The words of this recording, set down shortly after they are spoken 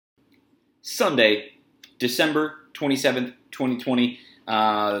Sunday, December 27th, 2020.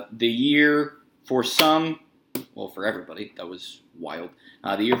 The year for some, well, for everybody, that was wild.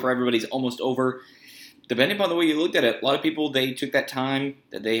 The year for everybody's almost over. Depending upon the way you looked at it, a lot of people, they took that time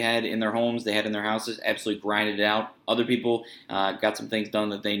that they had in their homes, they had in their houses, absolutely grinded it out. Other people got some things done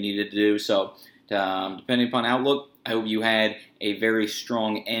that they needed to do. So, depending upon outlook, I hope you had a very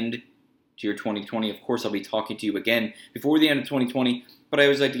strong end to your 2020. Of course, I'll be talking to you again before the end of 2020, but I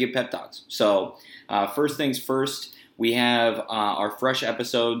always like to give pep talks. So, first things first, we have our fresh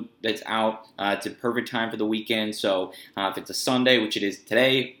episode that's out. It's a perfect time for the weekend. So, if it's a Sunday, which it is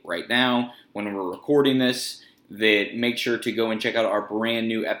today, right now, when we're recording this, that make sure to go and check out our brand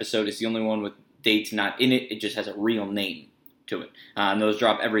new episode. It's the only one with dates not in it. It just has a real name to it. And those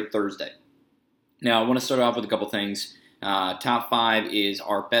drop every Thursday. Now, I want to start off with a couple things. Top 5 is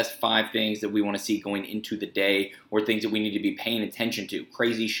our best 5 things that we want to see going into the day, or things that we need to be paying attention to.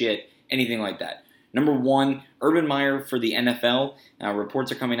 Crazy shit, anything like that. Number 1, Urban Meyer for the NFL.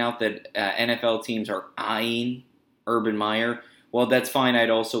 Reports are coming out that NFL teams are eyeing Urban Meyer. Well, that's fine. I'd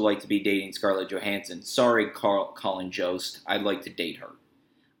also like to be dating Scarlett Johansson. Sorry, Colin Jost. I'd like to date her.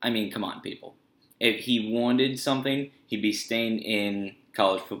 I mean, come on, people. If he wanted something, he'd be staying in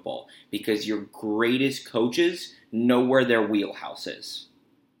college football, because your greatest coaches know where their wheelhouse is.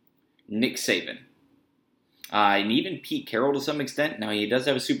 Nick Saban. And even Pete Carroll to some extent. Now, he does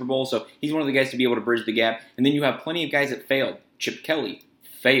have a Super Bowl, so he's one of the guys to be able to bridge the gap. And then you have plenty of guys that failed. Chip Kelly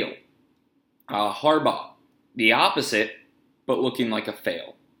failed. Harbaugh, the opposite, but looking like a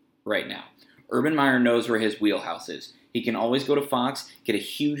fail right now. Urban Meyer knows where his wheelhouse is. He can always go to Fox, get a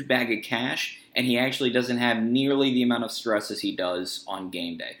huge bag of cash, and he actually doesn't have nearly the amount of stress as he does on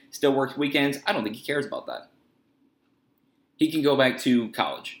game day. Still works weekends. I don't think he cares about that. He can go back to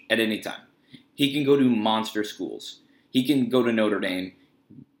college at any time. He can go to monster schools. He can go to Notre Dame.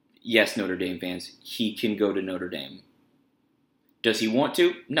 Yes, Notre Dame fans, he can go to Notre Dame. Does he want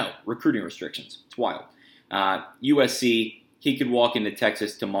to? No. Recruiting restrictions. It's wild. USC, he could walk into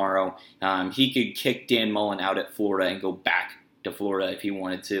Texas tomorrow. He could kick Dan Mullen out at Florida and go back to Florida if he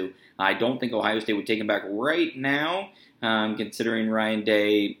wanted to. I don't think Ohio State would take him back right now, considering Ryan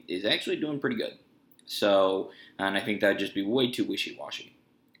Day is actually doing pretty good. So, and I think that would just be way too wishy-washy.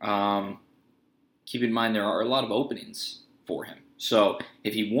 Keep in mind there are a lot of openings for him. So,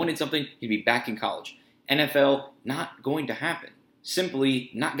 if he wanted something, he'd be back in college. NFL, not going to happen. Simply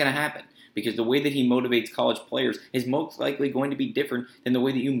not going to happen. Because the way that he motivates college players is most likely going to be different than the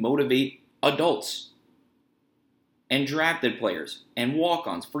way that you motivate adults and drafted players and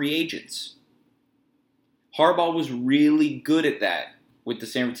walk-ons, free agents. Harbaugh was really good at that with the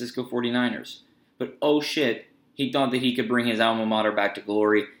San Francisco 49ers. But oh shit, he thought that he could bring his alma mater back to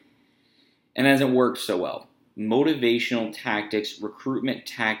glory, and it hasn't worked so well. Motivational tactics, recruitment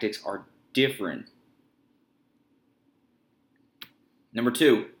tactics are different. Number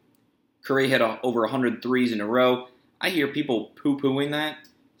 2, Curry had over 100 threes in a row. I hear people poo-pooing that,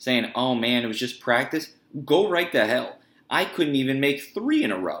 saying, oh man, it was just practice. Go right the hell. I couldn't even make 3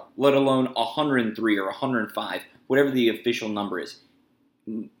 in a row, let alone 103 or 105, whatever the official number is.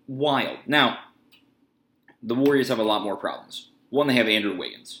 Wild. Now, the Warriors have a lot more problems. 1, they have Andrew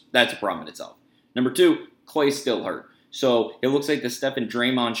Wiggins. That's a problem in itself. Number 2, Klay's still hurt. So it looks like the Steph and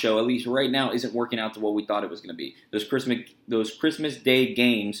Draymond show, at least right now, isn't working out to what we thought it was going to be. Those Christmas Day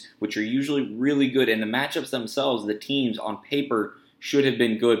games, which are usually really good, and the matchups themselves, the teams on paper should have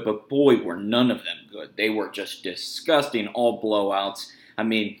been good, but boy, were none of them good. They were just disgusting, all blowouts. I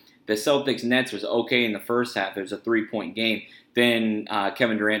mean, the Celtics-Nets was okay in the first half. It was a 3-point game. Then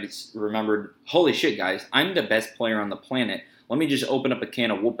Kevin Durant remembered, holy shit, guys, I'm the best player on the planet. Let me just open up a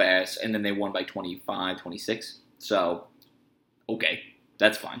can of whoop ass, and then they won by 25, 26. So, okay,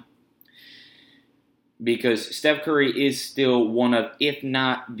 that's fine. Because Steph Curry is still one of, if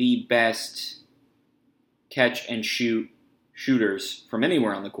not the best catch-and-shoot shooters from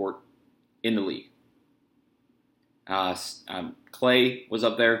anywhere on the court in the league. Klay was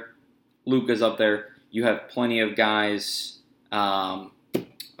up there. Luka's up there. You have plenty of guys. I'm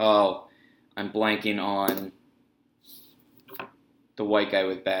blanking on the white guy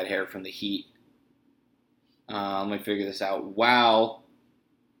with bad hair from the Heat. Let me figure this out. Wow.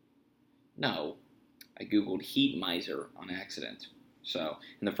 No. I Googled Heat Miser on accident. So,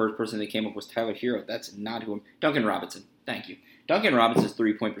 and the first person that came up was Tyler Hero. That's not who I'm... Duncan Robinson. Thank you. Duncan Robinson's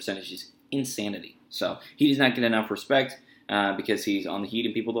 3-point percentage is insanity. So, he does not get enough respect because he's on the Heat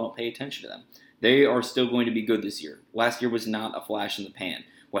and people don't pay attention to them. They are still going to be good this year. Last year was not a flash in the pan.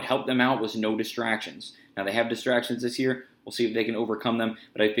 What helped them out was no distractions. Now, they have distractions this year. We'll see if they can overcome them.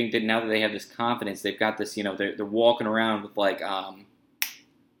 But I think that now that they have this confidence, they've got this, they're walking around with like,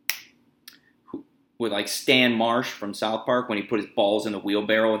 with like Stan Marsh from South Park when he put his balls in the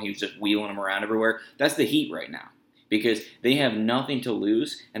wheelbarrow and he was just wheeling them around everywhere. That's the Heat right now because they have nothing to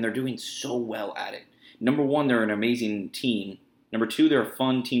lose and they're doing so well at it. Number one, they're an amazing team. Number two, they're a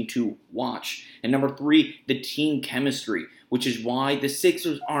fun team to watch. And number three, the team chemistry, which is why the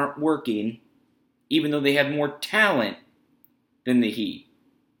Sixers aren't working, even though they have more talent than the Heat.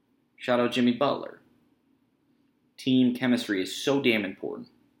 Shout out Jimmy Butler. Team chemistry is so damn important.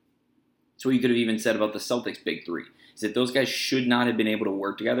 That's what you could have even said about the Celtics' big three, is that those guys should not have been able to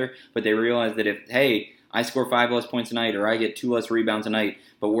work together, but they realized that if, hey, I score 5 less points a night or I get 2 less rebounds a night,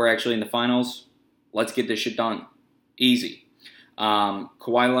 but we're actually in the finals, let's get this shit done. Easy.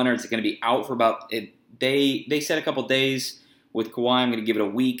 Kawhi Leonard's going to be out for about, they said a couple days. With Kawhi, I'm going to give it a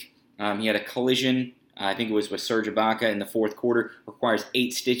week. He had a collision, I think it was with Serge Ibaka in the fourth quarter, requires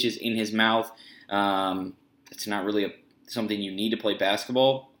 8 stitches in his mouth. It's not really something you need to play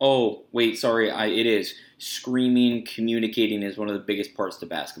basketball. Oh, wait, sorry, it is. Screaming, communicating is one of the biggest parts to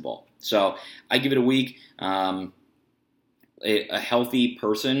basketball. So I give it a week. A healthy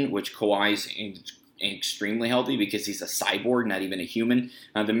person, which Kawhi's extremely healthy because he's a cyborg, not even a human,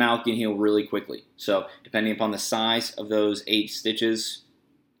 the mouth can heal really quickly. So depending upon the size of those 8 stitches,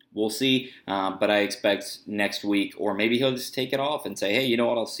 we'll see. But I expect next week, or maybe he'll just take it off and say, hey, you know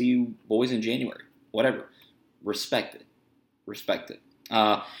what, I'll see you boys in January. Whatever. Respect it. Respect it.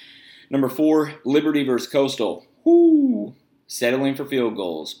 Number 4, Liberty versus Coastal. Whoo! Settling for field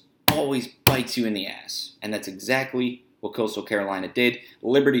goals always bites you in the ass. And that's exactly what Coastal Carolina did.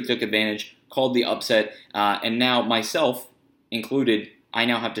 Liberty took advantage, called the upset, and now myself included, I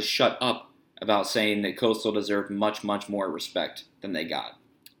now have to shut up about saying that Coastal deserved much, much more respect than they got.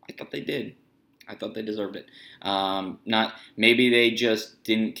 I thought they did. I thought they deserved it. Maybe they just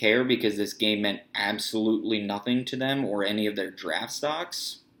didn't care because this game meant absolutely nothing to them or any of their draft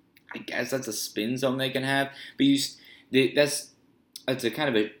stocks. I guess that's a spin zone they can have, but it's a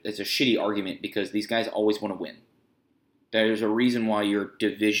shitty argument because these guys always want to win. There's a reason why you're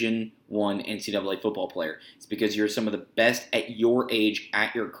Division I NCAA football player. It's because you're some of the best at your age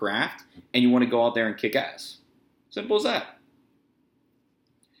at your craft, and you want to go out there and kick ass. Simple as that.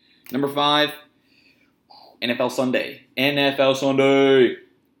 Number 5, NFL Sunday. NFL Sunday.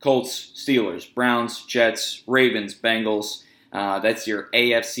 Colts, Steelers, Browns, Jets, Ravens, Bengals. That's your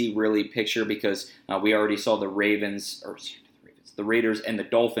AFC really picture because we already saw the Raiders and the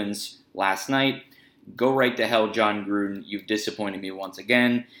Dolphins last night. Go right to hell, John Gruden. You've disappointed me once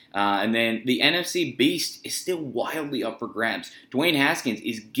again. And then the NFC Beast is still wildly up for grabs. Dwayne Haskins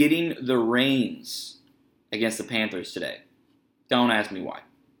is getting the reins against the Panthers today. Don't ask me why.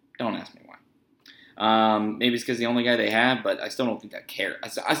 Don't ask me why. Maybe it's because the only guy they have, but I still don't think that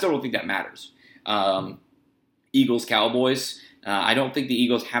cares. I still don't think that matters. Eagles, Cowboys. I don't think the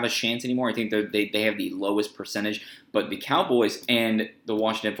Eagles have a chance anymore. I think they have the lowest percentage, but the Cowboys and the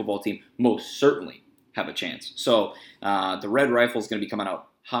Washington football team most certainly have a chance. So the Red Rifle is going to be coming out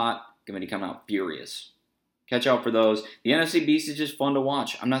hot, going to be coming out furious. Catch out for those. The NFC Beast is just fun to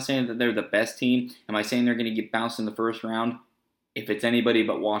watch. I'm not saying that they're the best team. Am I saying they're going to get bounced in the first round? If it's anybody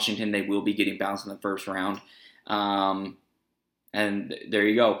but Washington, they will be getting bounced in the first round. And there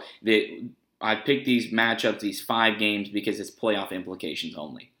you go. I picked these matchups, these 5 games, because it's playoff implications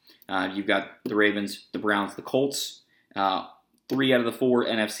only. You've got the Ravens, the Browns, the Colts. 3 out of the 4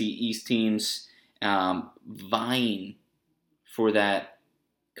 NFC East teams vying for that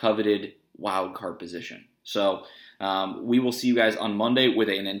coveted wild card position. So we will see you guys on Monday with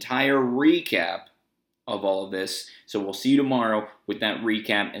an entire recap of all of this. So we'll see you tomorrow with that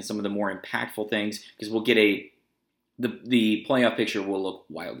recap and some of the more impactful things because we'll get the playoff picture will look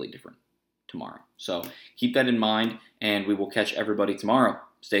wildly different tomorrow. So keep that in mind, and we will catch everybody tomorrow.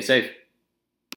 Stay safe.